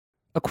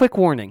A quick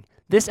warning.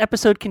 This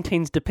episode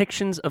contains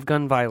depictions of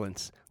gun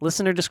violence.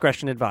 Listener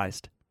discretion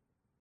advised.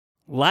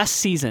 Last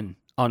season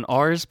on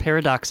Ars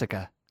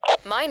Paradoxica.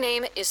 My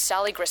name is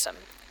Sally Grissom,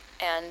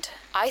 and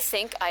I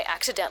think I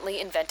accidentally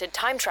invented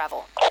time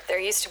travel. There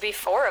used to be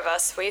 4 of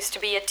us. We used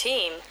to be a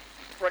team.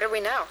 What are we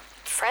now?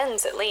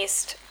 Friends, at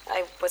least.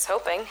 I was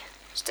hoping.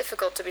 It's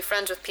difficult to be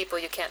friends with people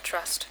you can't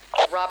trust.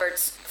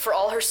 Roberts, for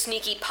all her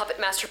sneaky puppet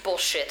master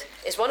bullshit,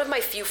 is one of my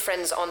few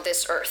friends on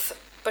this earth.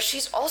 But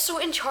she's also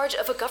in charge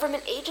of a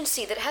government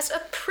agency that has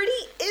a pretty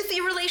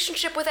iffy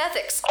relationship with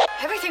ethics.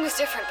 Everything was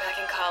different back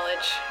in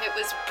college. It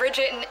was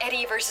Bridget and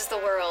Eddie versus the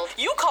world.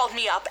 You called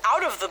me up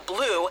out of the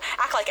blue,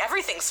 act like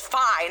everything's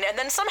fine, and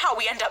then somehow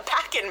we end up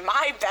back in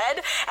my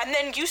bed, and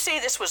then you say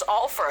this was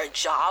all for a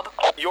job?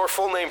 Your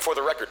full name for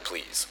the record,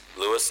 please.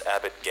 Louis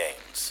Abbott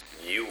Gaines.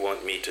 You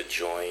want me to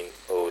join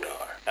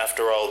ODAR.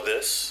 After all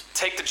this?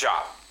 Take the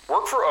job.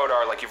 Work for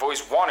ODAR like you've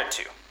always wanted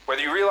to,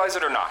 whether you realize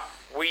it or not.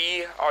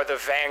 We are the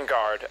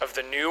vanguard of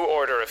the new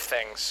order of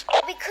things.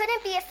 We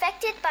couldn't be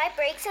affected by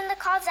breaks in the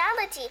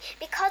causality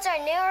because our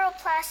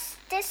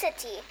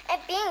neuroplasticity and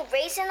being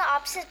raised in the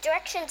opposite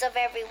directions of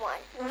everyone.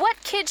 What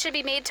kid should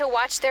be made to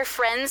watch their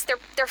friends,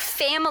 their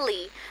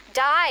family,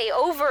 die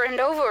over and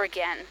over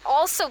again?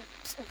 Also,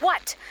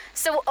 what?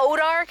 So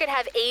ODAR could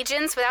have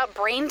agents without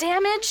brain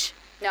damage?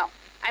 No.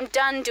 I'm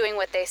done doing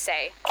what they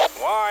say.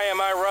 Why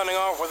am I running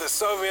off with a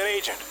Soviet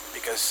agent?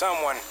 Because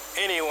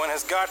anyone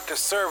has got to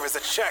serve as a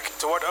check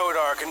to what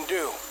ODAR can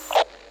do.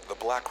 The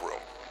Black Room.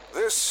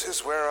 This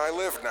is where I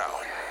live now.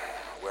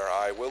 Where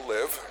I will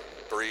live,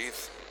 breathe,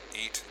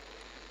 eat,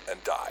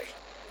 and die.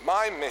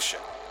 My mission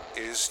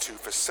is to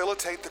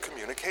facilitate the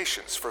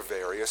communications for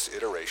various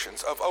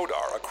iterations of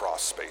ODAR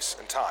across space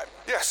and time.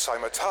 Yes,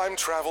 I'm a time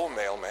travel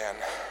mailman.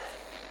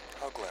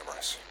 How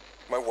glamorous.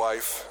 My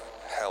wife,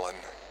 Helen,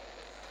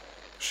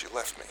 she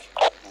left me.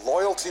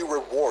 Loyalty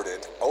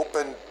rewarded,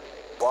 open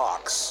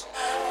box.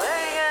 Where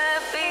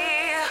can it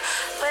be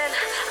when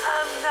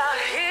I'm not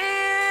here?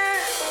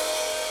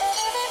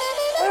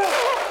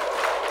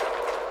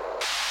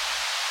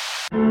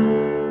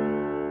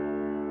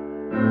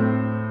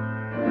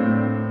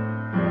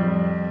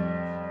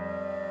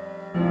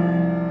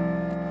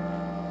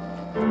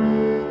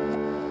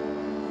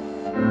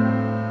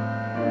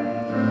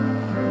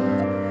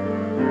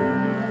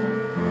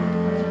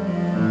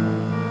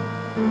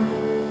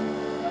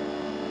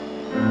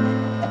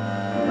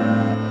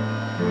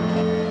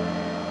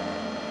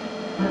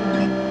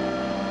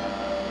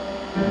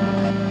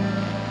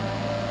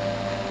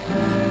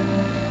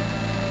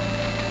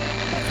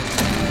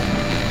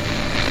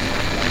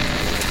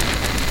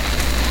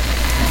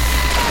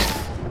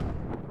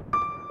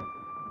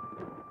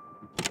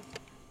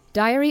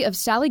 Diary of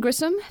Sally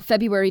Grissom,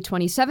 February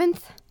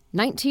 27th,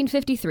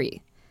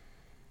 1953.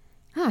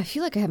 I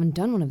feel like I haven't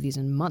done one of these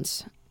in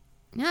months.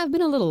 I've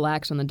been a little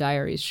lax on the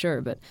diaries,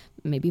 sure, but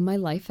maybe my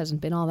life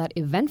hasn't been all that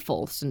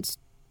eventful since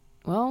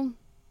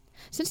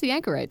the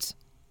Anchorites.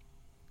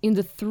 In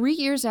the 3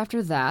 years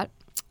after that,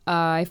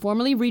 I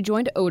formally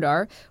rejoined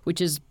ODAR, which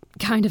is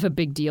kind of a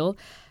big deal.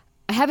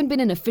 I haven't been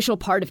an official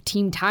part of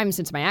Team Time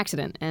since my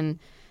accident, and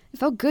it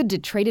felt good to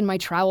trade in my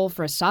trowel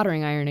for a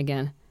soldering iron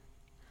again.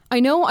 I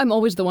know I'm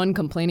always the one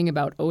complaining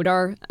about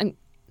ODAR. I'm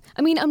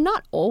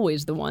not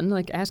always the one,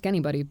 ask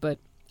anybody, but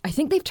I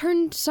think they've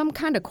turned some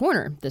kind of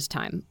corner this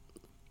time.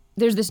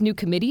 There's this new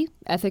committee,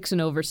 Ethics and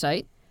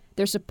Oversight.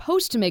 They're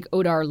supposed to make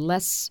ODAR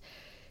less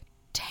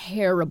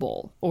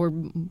terrible or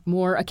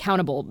more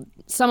accountable,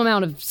 some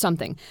amount of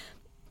something.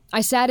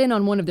 I sat in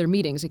on one of their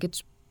meetings. It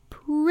gets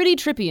pretty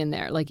trippy in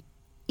there,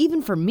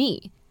 even for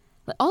me.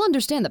 I'll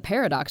understand the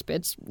paradox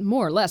bits,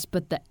 more or less,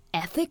 but the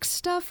ethics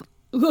stuff?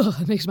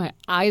 It makes my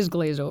eyes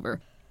glaze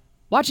over.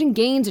 Watching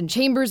Gaines and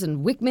Chambers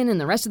and Wickman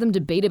and the rest of them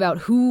debate about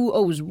who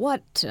owes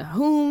what to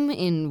whom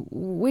in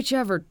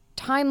whichever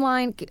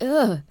timeline,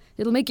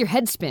 it'll make your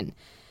head spin.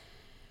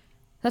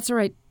 That's the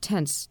right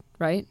tense,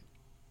 right?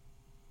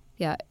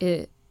 Yeah,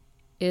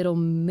 it'll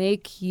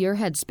make your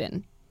head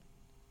spin.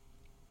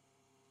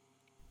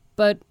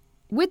 But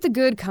with the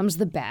good comes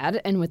the bad,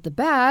 and with the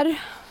bad,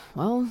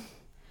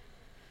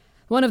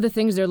 one of the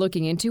things they're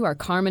looking into are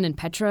Carmen and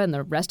Petra and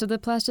the rest of the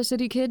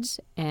plasticity kids,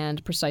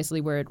 and precisely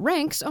where it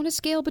ranks on a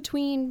scale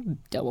between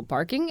double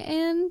parking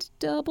and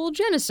double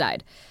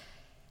genocide.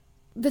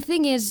 The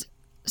thing is,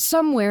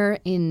 somewhere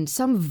in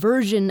some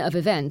version of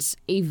events,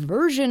 a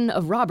version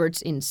of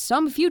Roberts in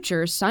some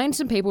future signed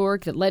some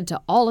paperwork that led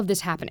to all of this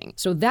happening.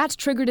 So that's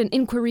triggered an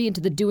inquiry into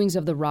the doings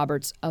of the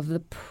Roberts of the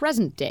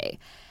present day.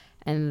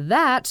 And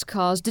that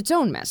caused its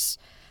own mess.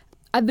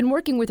 I've been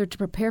working with her to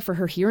prepare for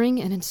her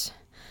hearing, and it's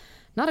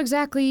not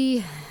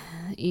exactly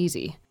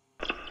easy.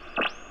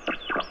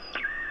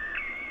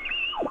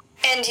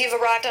 And you've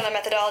arrived on a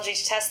methodology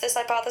to test this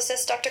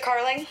hypothesis, Dr.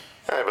 Carling?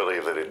 I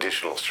believe that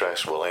additional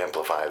stress will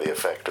amplify the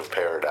effect of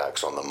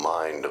paradox on the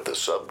mind of the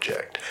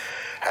subject.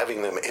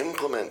 Having them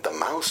implement the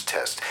mouse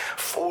test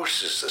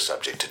forces the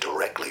subject to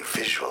directly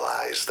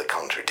visualize the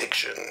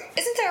contradiction.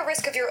 Isn't there a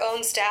risk of your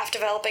own staff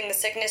developing the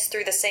sickness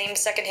through the same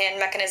secondhand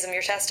mechanism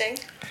you're testing?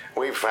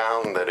 We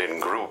found that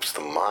in groups,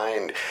 the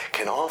mind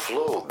can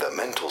offload the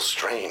mental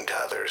strain to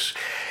others.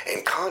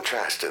 In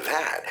contrast to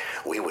that,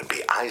 we would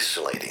be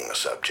isolating the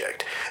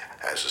subject.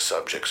 As the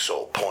subject's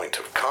sole point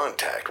of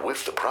contact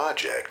with the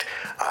project,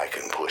 I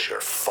can push her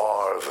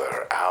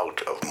farther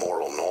out of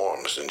moral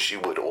norms than she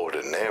would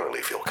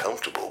ordinarily feel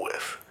comfortable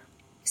with.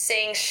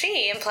 Saying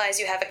she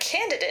implies you have a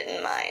candidate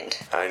in mind.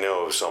 I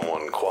know of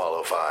someone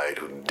qualified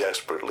who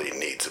desperately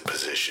needs a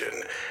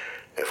position.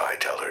 If I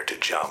tell her to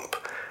jump,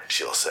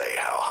 she'll say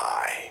how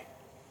high.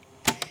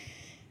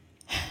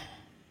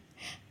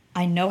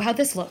 I know how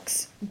this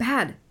looks.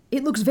 Bad.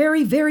 It looks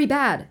very, very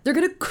bad. They're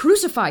gonna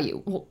crucify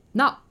you. Well,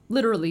 not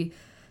literally.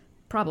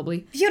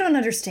 Probably. You don't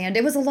understand.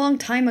 It was a long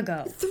time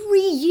ago. 3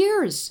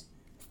 years!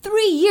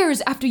 3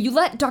 years after you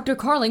let Dr.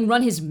 Carling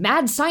run his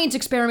mad science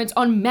experiments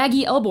on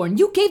Maggie Elborn,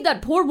 you gave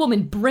that poor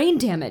woman brain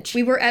damage.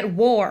 We were at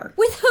war.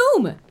 With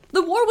whom?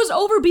 The war was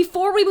over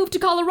before we moved to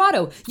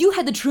Colorado. You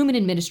had the Truman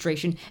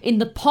administration in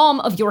the palm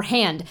of your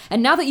hand.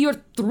 And now that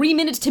you're 3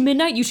 minutes to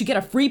midnight, you should get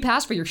a free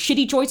pass for your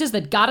shitty choices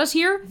that got us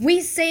here? We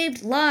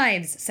saved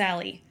lives,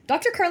 Sally.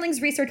 Dr.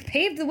 Carling's research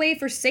paved the way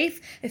for safe,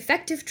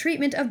 effective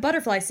treatment of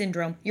butterfly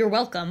syndrome. You're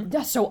welcome.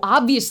 So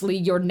obviously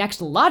your next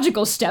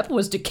logical step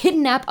was to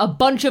kidnap a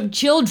bunch of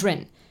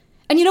children.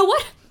 And you know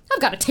what?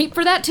 I've got a tape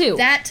for that too.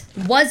 That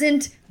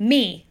wasn't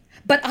me.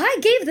 But I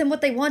gave them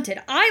what they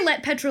wanted. I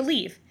let Petra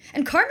leave.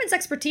 And Carmen's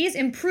expertise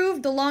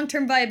improved the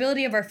long-term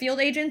viability of our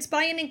field agents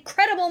by an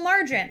incredible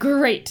margin.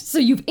 Great. So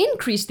you've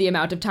increased the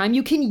amount of time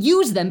you can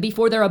use them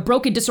before they're a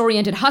broken,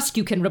 disoriented husk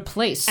you can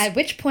replace. At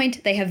which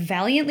point, they have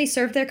valiantly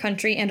served their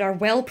country and are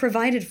well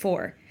provided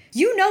for.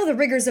 You know the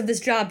rigors of this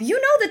job. You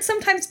know that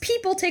sometimes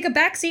people take a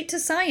backseat to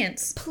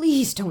science.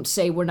 Please don't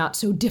say we're not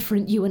so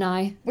different, you and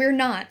I. We're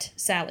not,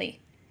 Sally.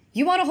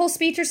 You want a whole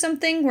speech or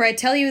something where I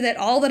tell you that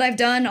all that I've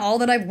done, all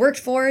that I've worked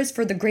for is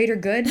for the greater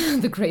good?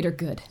 The greater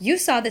good. You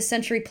saw this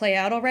century play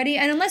out already,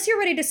 and unless you're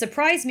ready to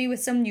surprise me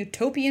with some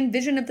utopian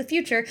vision of the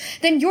future,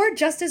 then you're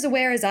just as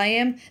aware as I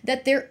am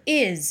that there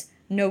is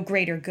no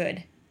greater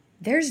good.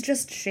 There's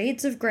just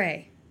shades of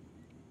gray.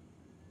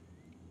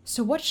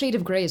 So what shade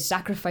of gray is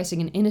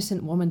sacrificing an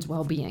innocent woman's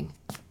well-being?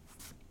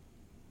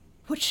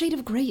 What shade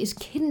of gray is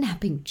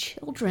kidnapping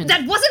children?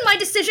 That wasn't my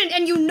decision,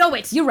 and you know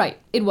it! You're right,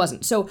 it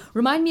wasn't. So,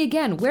 remind me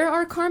again, where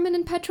are Carmen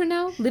and Petra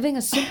now? Living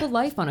a simple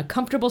life on a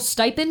comfortable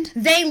stipend?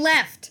 They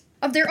left!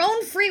 Of their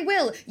own free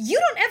will. You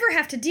don't ever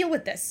have to deal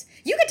with this.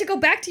 You get to go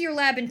back to your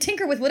lab and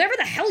tinker with whatever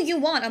the hell you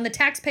want on the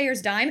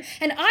taxpayer's dime,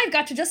 and I've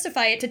got to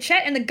justify it to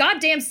Chet and the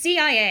goddamn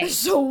CIA.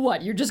 So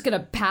what, you're just gonna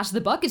pass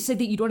the buck and say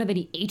that you don't have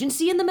any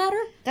agency in the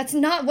matter? That's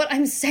not what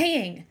I'm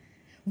saying.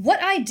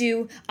 What I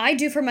do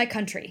for my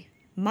country.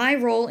 My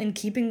role in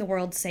keeping the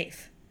world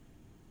safe.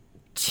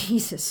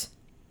 Jesus.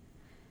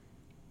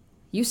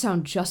 You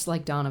sound just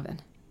like Donovan.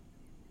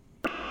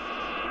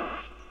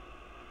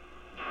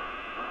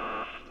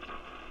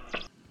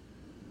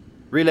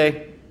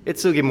 Relay,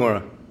 it's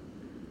Sugimura.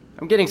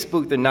 I'm getting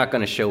spooked they're not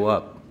gonna show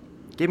up.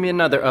 Give me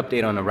another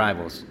update on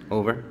arrivals.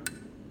 Over.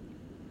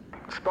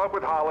 Spoke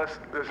with Hollis.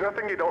 There's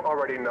nothing you don't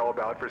already know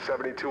about for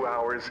 72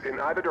 hours in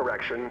either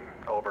direction.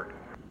 Over.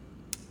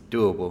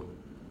 Doable.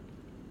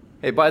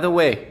 Hey, by the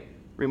way,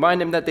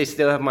 remind them that they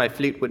still have my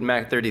Fleetwood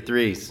Mac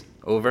 33s.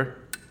 Over.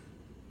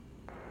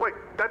 Wait,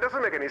 that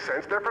doesn't make any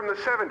sense. They're from the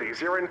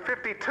 70s. You're in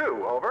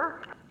 52.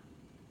 Over.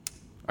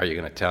 Are you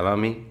gonna tell on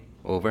me?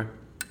 Over.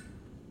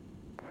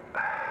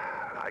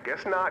 I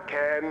guess not,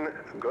 Ken.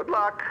 Good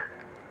luck.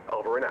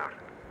 Over and out.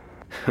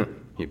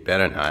 You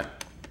better not.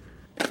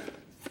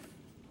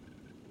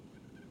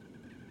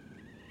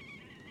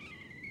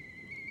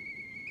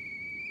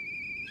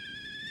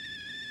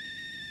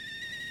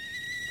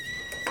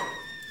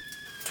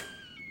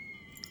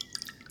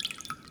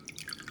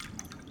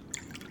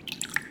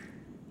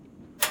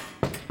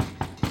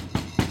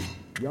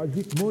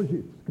 Jazik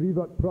može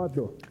skrivat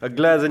pravdo. A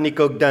glaza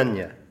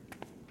nikogdanya.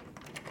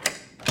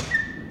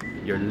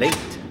 You're late.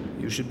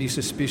 You should be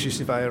suspicious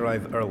if I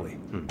arrive early.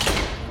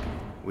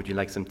 Would you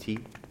like some tea?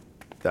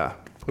 Da,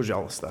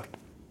 пожалуйста.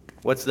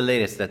 What's the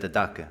latest at the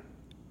DACA?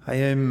 I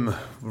am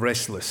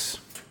restless.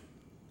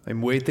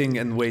 I'm waiting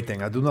and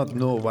waiting. I do not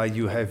know why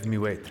you have me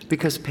wait.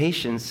 Because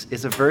patience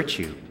is a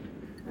virtue.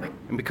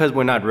 And because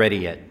we're not ready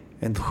yet.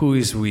 And who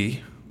is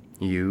we?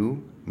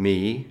 You,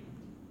 me,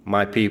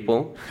 my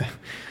people.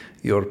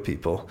 Your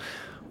people.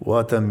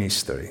 What a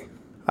mystery.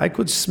 I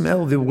could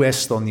smell the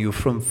West on you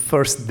from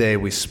first day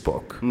we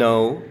spoke.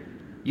 No,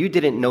 you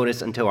didn't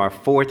notice until our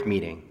fourth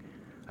meeting.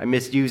 I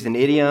misused an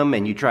idiom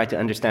and you tried to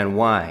understand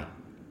why.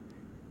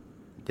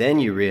 Then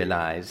you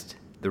realized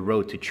the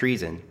road to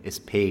treason is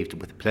paved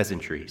with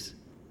pleasantries.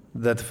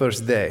 That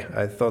first day,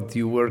 I thought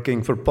you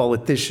working for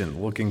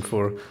politician, looking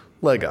for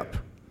leg up.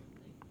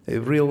 A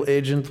real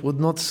agent would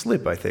not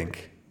slip, I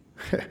think.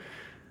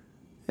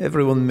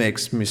 Everyone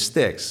makes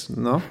mistakes,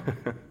 no?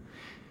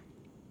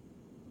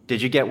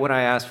 Did you get what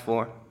I asked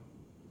for?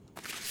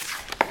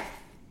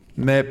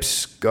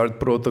 Maps, guard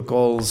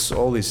protocols,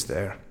 all is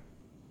there.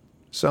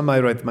 Some I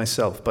write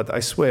myself, but I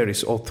swear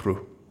it's all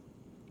true.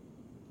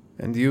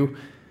 And you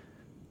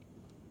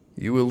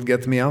will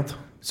get me out?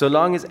 So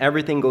long as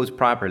everything goes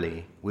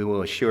properly, we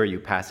will assure you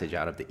passage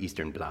out of the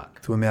Eastern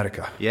Bloc. To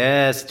America?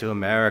 Yes, to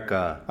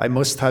America. I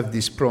must have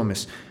this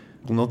promise.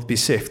 It will not be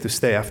safe to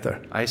stay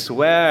after. I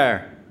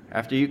swear,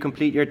 after you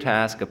complete your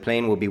task, a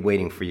plane will be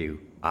waiting for you.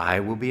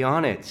 I will be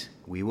on it.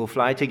 We will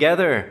fly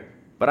together.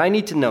 But I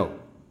need to know,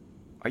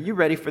 are you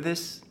ready for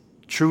this?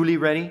 Truly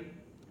ready?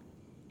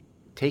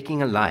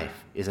 Taking a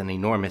life is an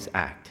enormous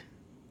act.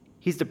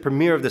 He's the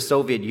premier of the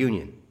Soviet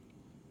Union.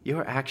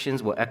 Your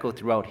actions will echo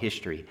throughout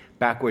history,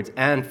 backwards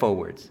and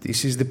forwards.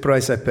 This is the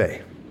price I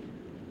pay.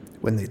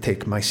 When they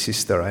take my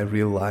sister, I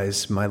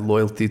realize my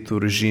loyalty to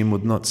regime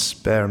would not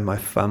spare my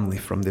family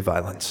from the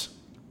violence.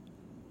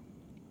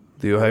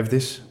 Do you have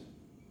this?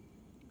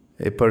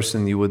 A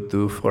person you would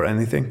do for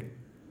anything?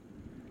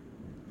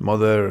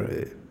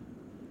 Mother,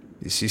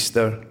 a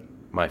sister?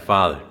 My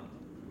father.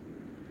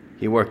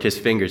 He worked his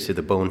fingers to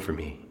the bone for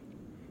me.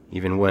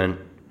 Even when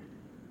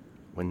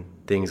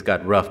things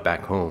got rough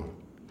back home,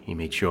 he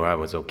made sure I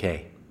was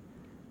okay.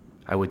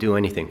 I would do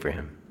anything for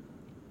him.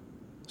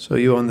 So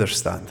you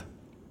understand.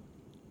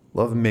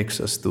 Love makes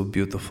us do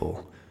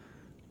beautiful,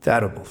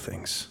 terrible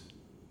things.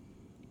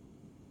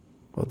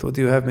 What would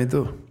you have me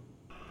do?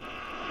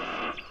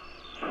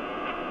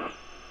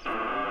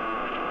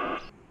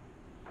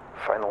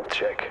 Final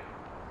check.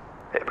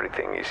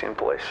 Everything is in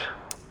place.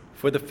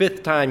 For the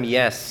 5th time,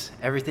 yes,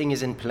 everything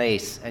is in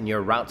place and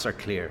your routes are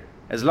clear.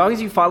 As long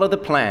as you follow the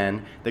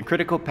plan, the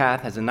critical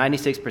path has a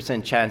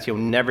 96% chance you'll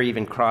never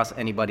even cross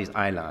anybody's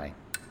eye line.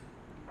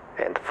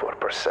 And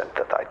 4%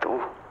 that I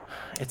do?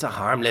 It's a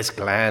harmless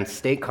glance.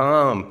 Stay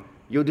calm.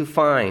 You'll do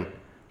fine.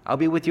 I'll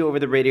be with you over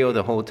the radio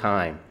the whole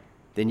time.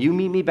 Then you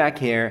meet me back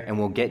here and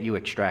we'll get you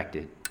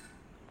extracted.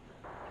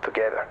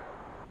 Together.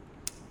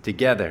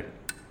 Together.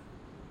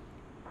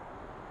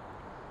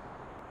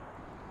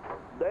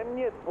 Дай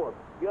мне спот.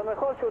 Я не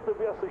хочу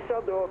тебе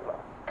сущати отра.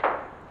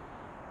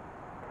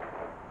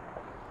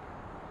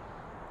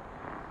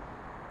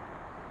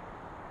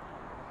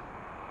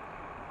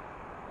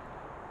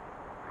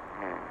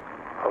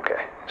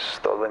 Okay,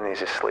 Stolen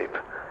is asleep.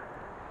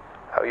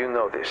 How you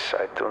know this,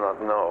 I do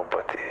not know,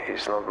 but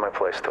it's not my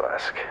place to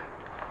ask.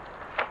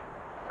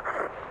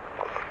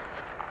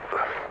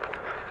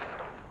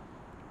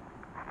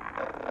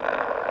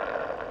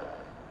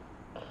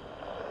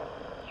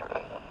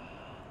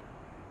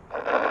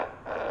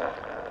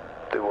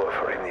 The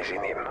warfarin is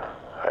in him.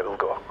 I will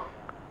go.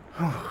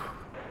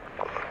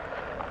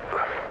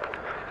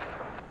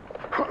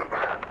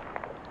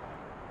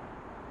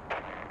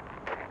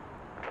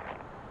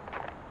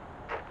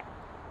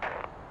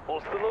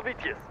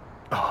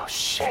 Oh,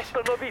 shit.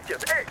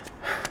 Hey!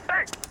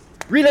 Hey!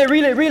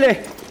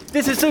 Relay!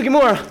 This is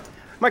Sugimura.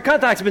 My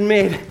contact's been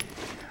made.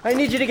 I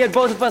need you to get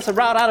both of us a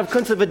route out of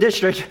Kuntsuva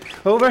district.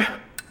 Over.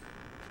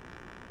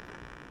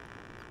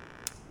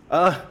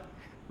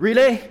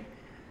 Relay?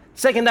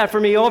 Second that for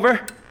me, over.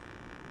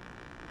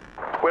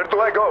 Where do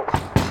I go?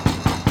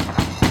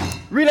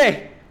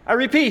 Relay, I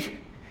repeat.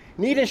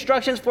 Need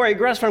instructions for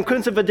egress from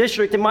Kuntsuva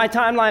district in my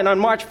timeline on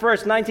March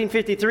 1st,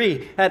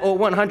 1953 at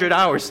 0100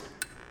 hours.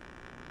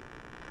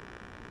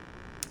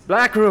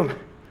 Black Room,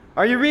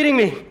 are you reading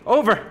me?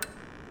 Over.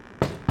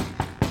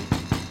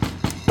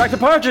 Dr.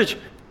 Partridge.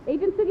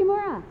 Agent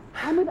Sugimura,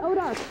 I'm with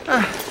Odar.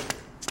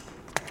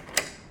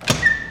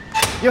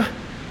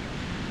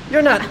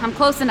 You're not... I'm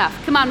close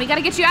enough. Come on, we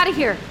gotta get you out of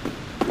here.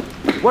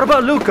 What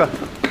about Luca?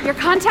 Your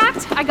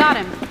contact? I got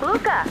him.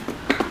 Luca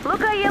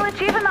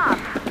Yelichivanov.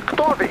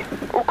 Кто вы?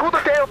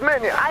 Откуда ты от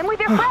меня? I'm with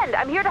your friend.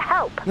 I'm here to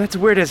help. That's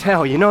weird as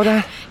hell, you know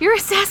that? You're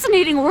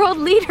assassinating world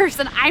leaders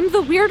and I'm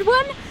the weird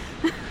one?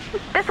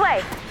 This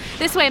way.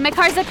 This way, my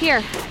car's up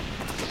here.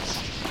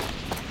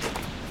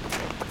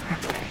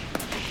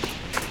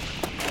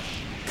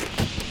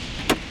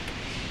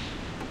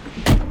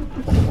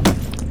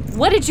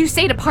 What did you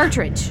say to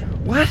Partridge?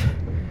 What?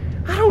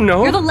 I don't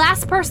know. You're the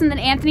last person that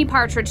Anthony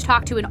Partridge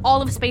talked to in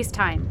all of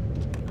space-time.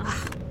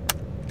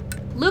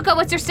 Luca,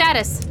 what's your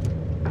status?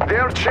 They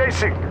are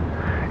chasing.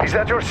 Is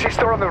that your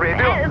sister on the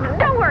radio?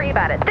 Don't worry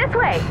about it. This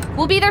way.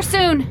 We'll be there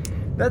soon.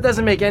 That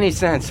doesn't make any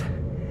sense.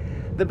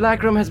 The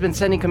Black Room has been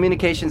sending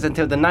communications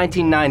until the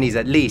 1990s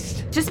at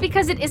least. Just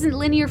because it isn't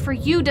linear for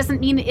you doesn't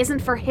mean it isn't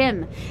for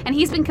him. And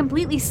he's been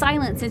completely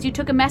silent since you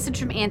took a message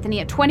from Anthony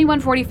at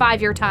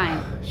 21:45 your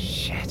time.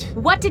 Shit.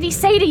 What did he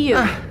say to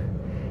you?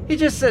 He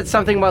just said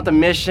something about the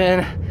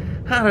mission.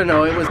 I don't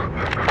know, it was...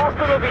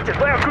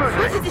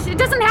 It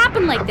doesn't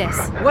happen like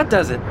this. What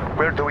doesn't?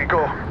 Where do we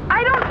go?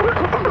 I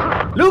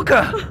don't...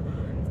 Luca!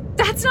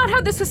 That's not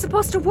how this was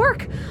supposed to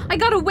work. I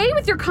got away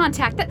with your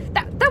contact.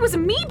 That was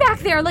me back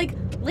there, like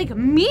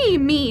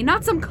me,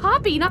 not some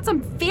copy, not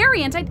some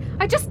variant.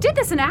 I just did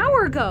this an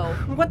hour ago.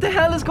 What the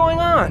hell is going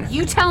on?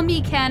 You tell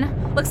me,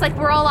 Ken. Looks like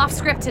we're all off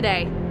script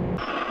today.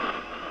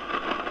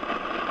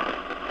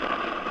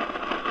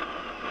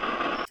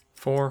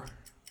 4,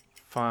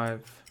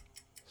 5,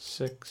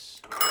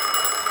 6.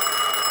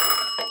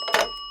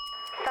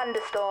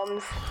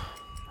 thunderstorms.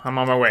 I'm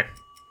on my way.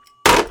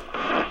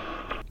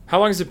 How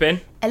long has it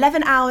been?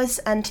 11 hours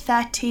and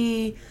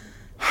 38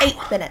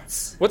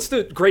 minutes. What's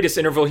the greatest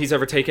interval he's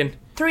ever taken?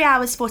 3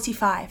 hours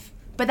 45,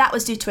 but that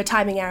was due to a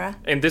timing error.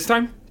 And this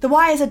time? The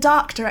wires are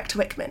dark, Director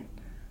Wickman.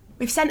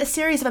 We've sent a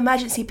series of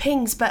emergency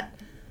pings, but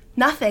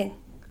nothing.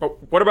 Well,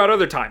 what about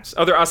other times?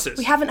 Other us's?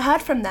 We haven't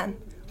heard from them.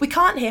 We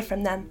can't hear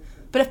from them.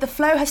 But if the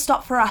flow has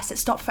stopped for us,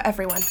 it's stopped for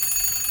everyone.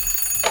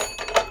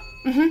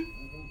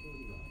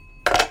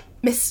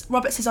 Miss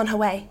Roberts is on her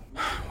way.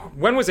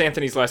 When was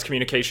Anthony's last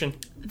communication?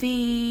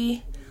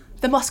 The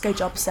Moscow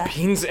job, sir.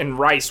 Beans and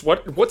rice.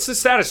 What's the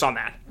status on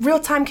that?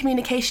 Real-time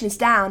communication is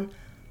down,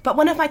 but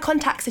one of my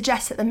contacts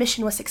suggests that the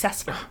mission was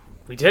successful.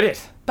 We did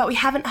it. But we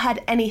haven't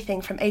heard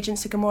anything from Agent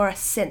Sugimura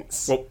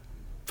since. Well,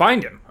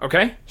 find him,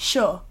 okay?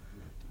 Sure.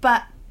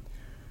 But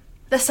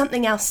there's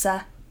something else,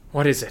 sir.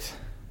 What is it?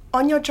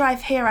 On your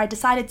drive here, I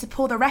decided to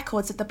pull the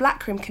records of the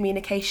Black Room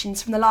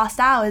communications from the last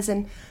hours,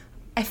 and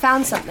I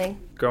found something.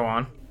 Go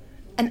on.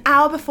 An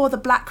hour before the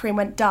Black Room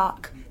went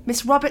dark,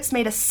 Miss Roberts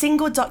made a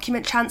single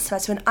document transfer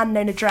to an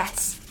unknown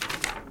address.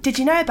 Did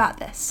you know about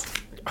this?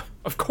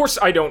 Of course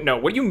I don't know.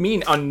 What do you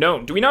mean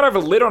unknown? Do we not have a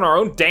lid on our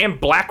own damn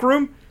Black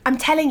Room? I'm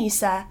telling you,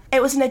 sir.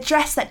 It was an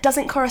address that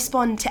doesn't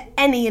correspond to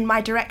any in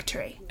my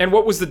directory. And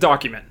what was the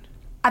document?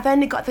 I've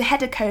only got the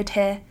header code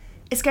here.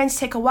 It's going to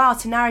take a while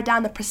to narrow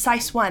down the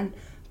precise one,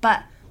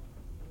 but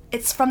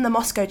it's from the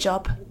Moscow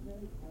job.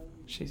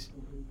 She's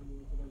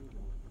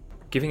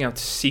giving out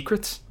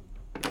secrets?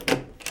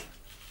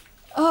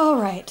 All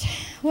right.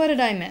 What did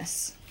I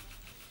miss?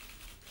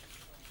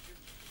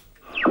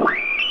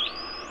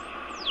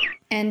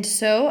 And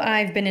so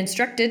I've been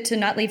instructed to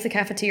not leave the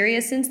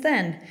cafeteria since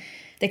then.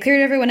 They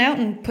cleared everyone out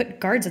and put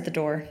guards at the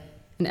door.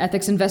 An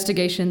ethics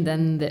investigation,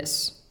 then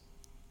this.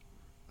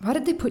 Why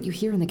did they put you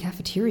here in the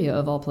cafeteria,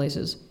 of all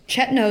places?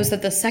 Chet knows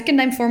that the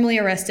second I'm formally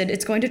arrested,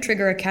 it's going to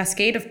trigger a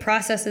cascade of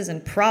processes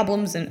and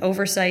problems and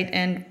oversight,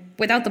 and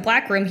without the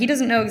Black Room, he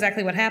doesn't know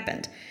exactly what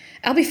happened.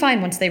 I'll be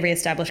fine once they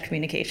reestablish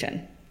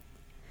communication.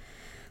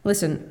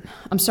 Listen,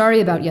 I'm sorry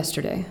about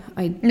yesterday.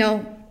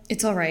 No,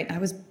 it's all right. I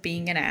was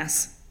being an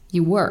ass.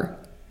 You were.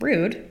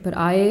 Rude. But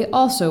I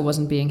also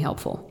wasn't being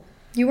helpful.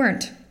 You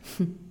weren't.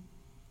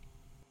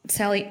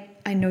 Sally,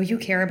 I know you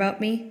care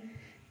about me,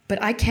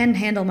 but I can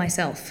handle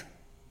myself.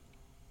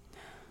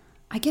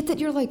 I get that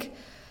you're,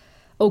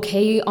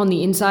 okay on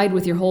the inside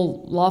with your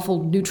whole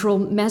lawful neutral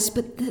mess,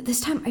 but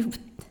this time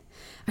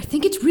I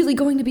think it's really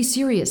going to be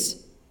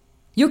serious.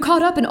 You're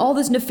caught up in all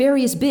this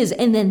nefarious biz,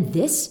 and then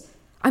this?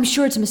 I'm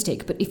sure it's a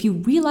mistake, but if you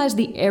realize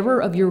the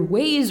error of your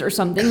ways or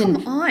something,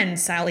 Come on,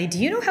 Sally. Do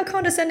you know how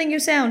condescending you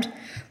sound?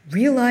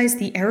 Realize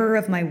the error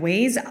of my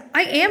ways?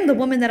 I am the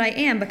woman that I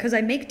am because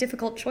I make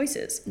difficult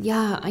choices.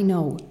 Yeah, I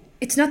know.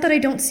 It's not that I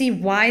don't see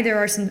why there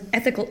are some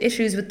ethical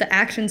issues with the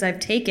actions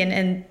I've taken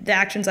and the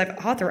actions I've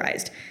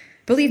authorized.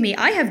 Believe me,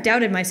 I have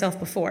doubted myself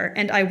before,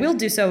 and I will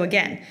do so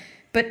again.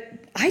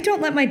 But I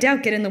don't let my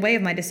doubt get in the way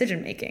of my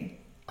decision-making.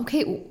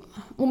 Okay,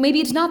 well, maybe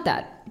it's not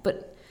that,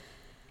 but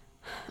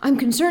I'm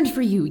concerned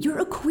for you. You're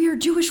a queer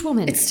Jewish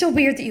woman. It's still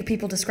weird that you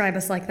people describe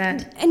us like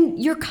that. And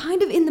you're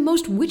kind of in the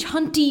most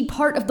witch-hunty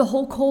part of the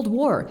whole Cold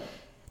War.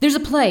 There's a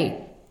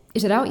play.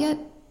 Is it out yet?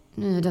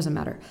 It doesn't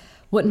matter.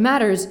 What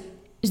matters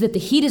is that the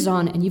heat is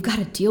on and you've got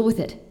to deal with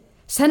it.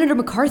 Senator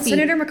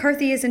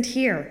McCarthy isn't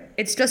here.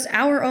 It's just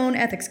our own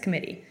ethics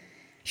committee.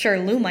 Sure,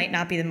 Lou might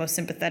not be the most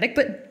sympathetic,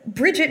 but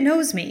Bridget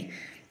knows me.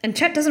 And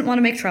Chet doesn't want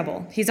to make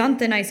trouble. He's on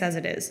thin ice as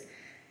it is.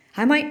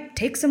 I might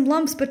take some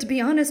lumps, but to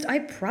be honest, I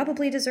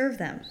probably deserve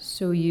them.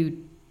 So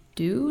you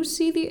do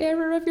see the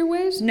error of your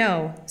ways?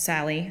 No,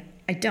 Sally,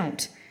 I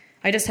don't.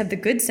 I just have the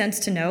good sense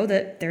to know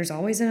that there's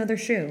always another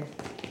shoe.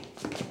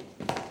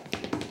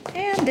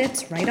 And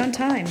it's right on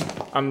time.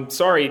 I'm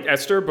sorry,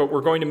 Esther, but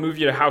we're going to move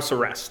you to house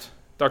arrest.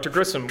 Dr.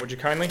 Grissom, would you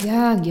kindly?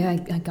 Yeah,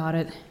 I got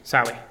it.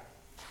 Sally,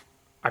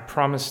 I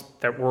promise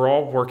that we're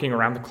all working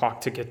around the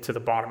clock to get to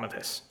the bottom of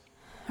this.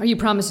 Are you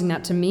promising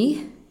that to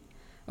me?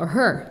 Or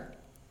her?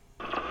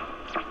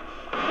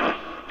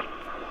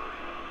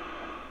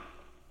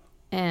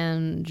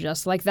 And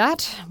just like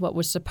that, what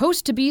was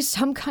supposed to be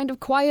some kind of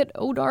quiet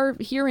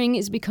Odar hearing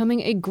is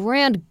becoming a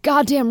grand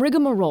goddamn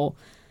rigmarole.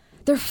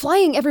 They're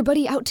flying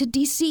everybody out to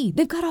D.C.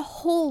 They've got a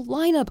whole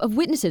lineup of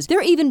witnesses.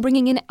 They're even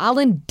bringing in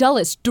Alan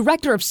Dulles,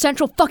 director of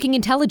Central fucking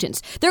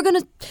Intelligence. They're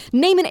gonna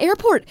name an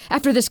airport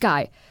after this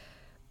guy.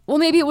 Well,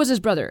 maybe it was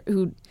his brother,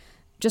 who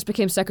just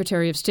became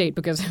Secretary of State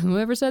because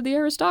whoever said the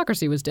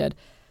aristocracy was dead.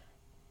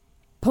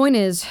 Point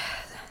is,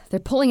 they're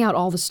pulling out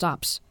all the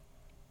stops.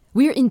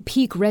 We're in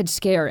peak Red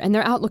Scare, and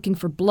they're out looking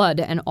for blood,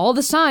 and all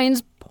the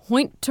signs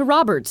point to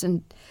Roberts,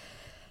 and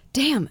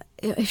damn,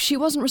 if she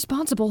wasn't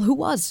responsible, who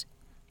was?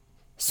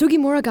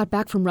 Sugimura got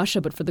back from Russia,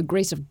 but for the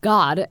grace of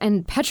God,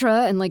 and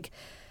Petra, and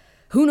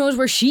who knows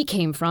where she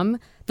came from.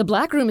 The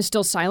Black Room is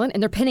still silent,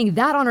 and they're pinning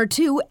that on her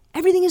too.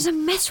 Everything is a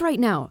mess right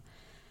now.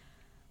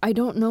 I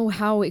don't know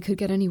how it could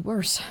get any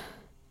worse.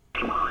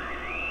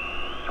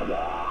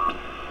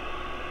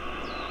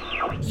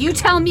 You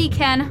tell me,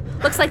 Ken.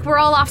 Looks like we're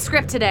all off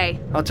script today.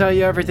 I'll tell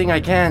you everything I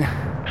can.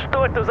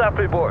 Collector's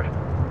Appy board.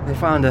 They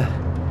found a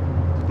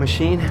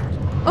machine.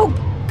 Oh,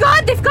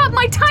 God, they've got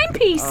my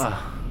timepiece!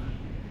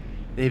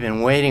 They've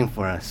been waiting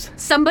for us.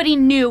 Somebody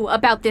knew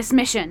about this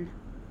mission.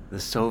 The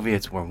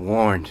Soviets were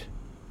warned.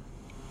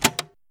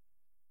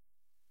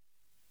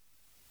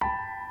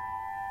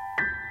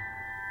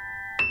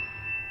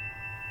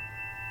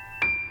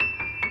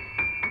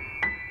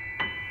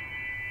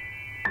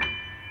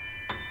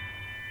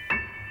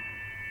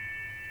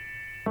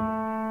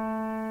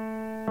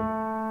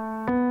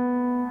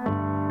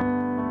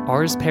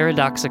 Ars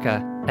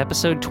Paradoxica,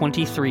 Episode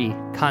 23,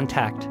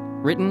 Contact,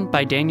 written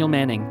by Daniel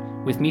Manning,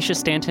 with Misha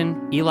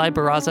Stanton, Eli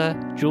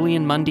Barraza,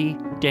 Julian Mundy,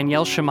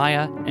 Danielle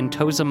Shemaya, and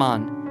Toe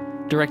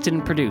Zaman. Directed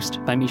and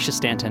produced by Misha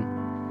Stanton.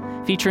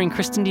 Featuring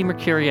Kristen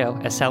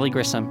DiMercurio as Sally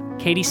Grissom,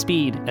 Katie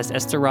Speed as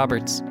Esther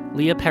Roberts,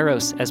 Leah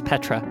Peros as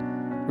Petra,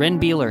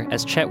 Ren Beeler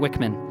as Chet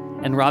Wickman,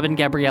 and Robin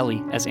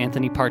Gabrielli as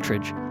Anthony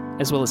Partridge,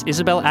 as well as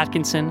Isabel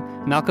Atkinson,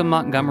 Malcolm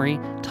Montgomery,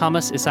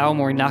 Thomas Isao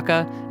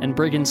Morinaka, and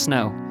Briggan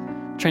Snow.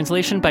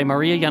 Translation by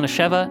Maria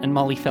Yanasheva and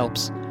Molly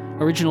Phelps.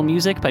 Original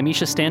music by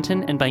Misha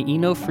Stanton and by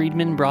Eno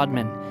Friedman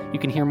Broadman. You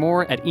can hear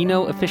more at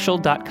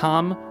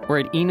enoofficial.com or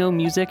at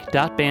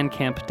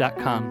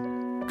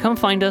enomusic.bandcamp.com. Come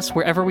find us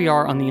wherever we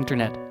are on the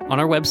internet. On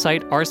our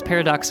website,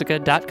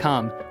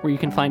 arsparadoxica.com, where you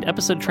can find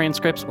episode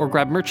transcripts or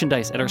grab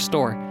merchandise at our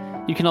store.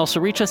 You can also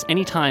reach us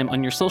anytime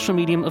on your social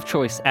medium of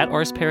choice at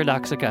Ars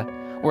Paradoxica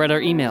or at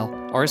our email,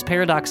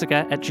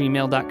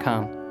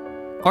 arsparadoxica@gmail.com.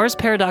 Ars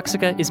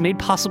Paradoxica is made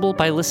possible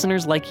by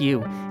listeners like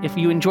you. If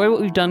you enjoy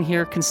what we've done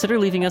here, consider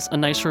leaving us a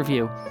nice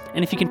review.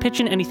 And if you can pitch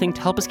in anything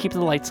to help us keep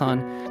the lights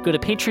on, go to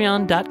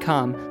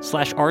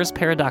patreon.com/Ars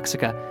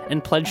Paradoxica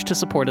and pledge to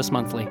support us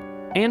monthly.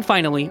 And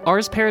finally,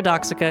 Ars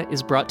Paradoxica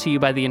is brought to you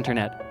by the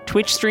internet,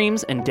 Twitch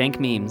streams, and dank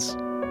memes.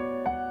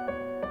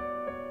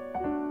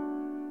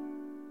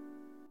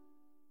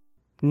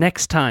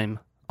 Next time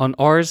on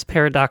Ars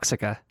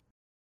Paradoxica.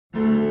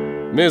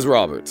 Ms.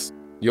 Roberts,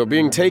 you're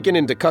being taken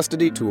into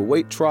custody to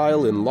await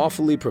trial in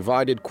lawfully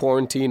provided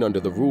quarantine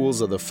under the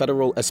rules of the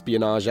Federal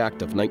Espionage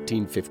Act of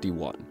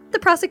 1951. The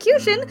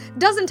prosecution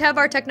doesn't have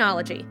our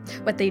technology.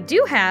 What they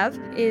do have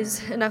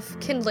is enough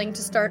kindling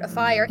to start a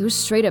fire. It was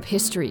straight up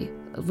history,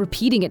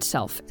 repeating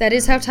itself. That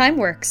is how time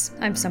works.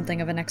 I'm something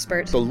of an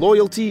expert. The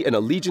loyalty and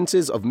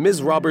allegiances of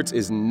Ms. Roberts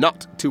is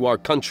not to our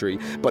country,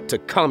 but to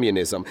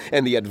communism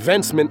and the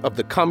advancement of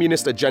the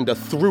communist agenda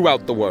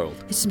throughout the world.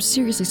 It's some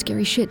seriously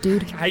scary shit,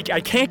 dude.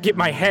 I can't get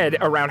my head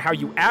around how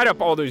you add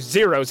up all those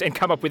zeros and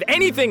come up with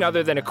anything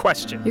other than a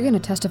question. You're gonna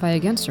testify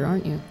against her,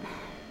 aren't you?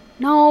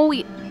 No,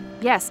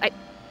 yes, I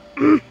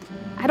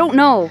don't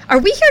know. Are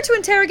we here to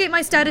interrogate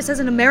my status as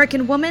an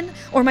American woman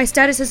or my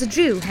status as a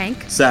Jew,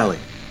 Hank? Sally,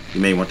 you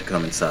may want to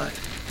come inside.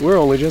 We're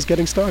only just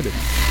getting started.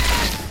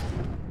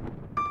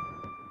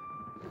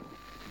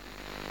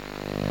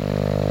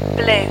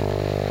 Blue.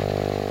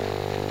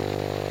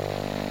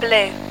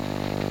 Blue.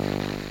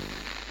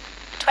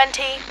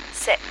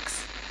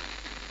 26.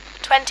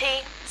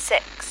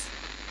 26.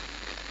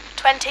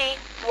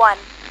 21.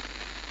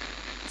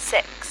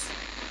 6.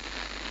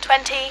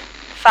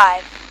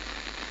 25.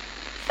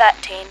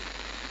 13.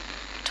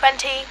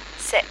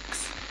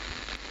 26.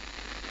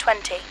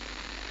 20.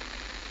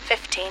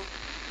 15.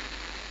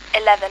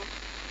 11.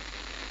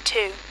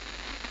 2.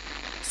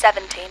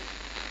 17.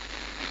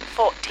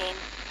 14.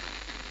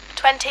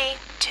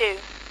 22.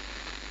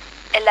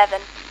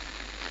 11.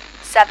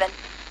 7.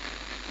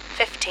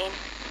 15.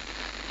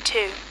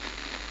 2.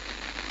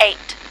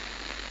 8.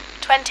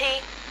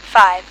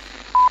 25.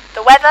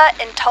 The weather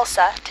in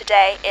Tulsa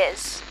today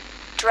is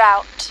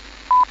drought.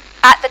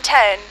 At the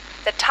tone,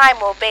 the time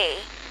will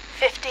be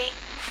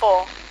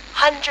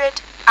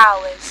 5400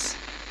 hours.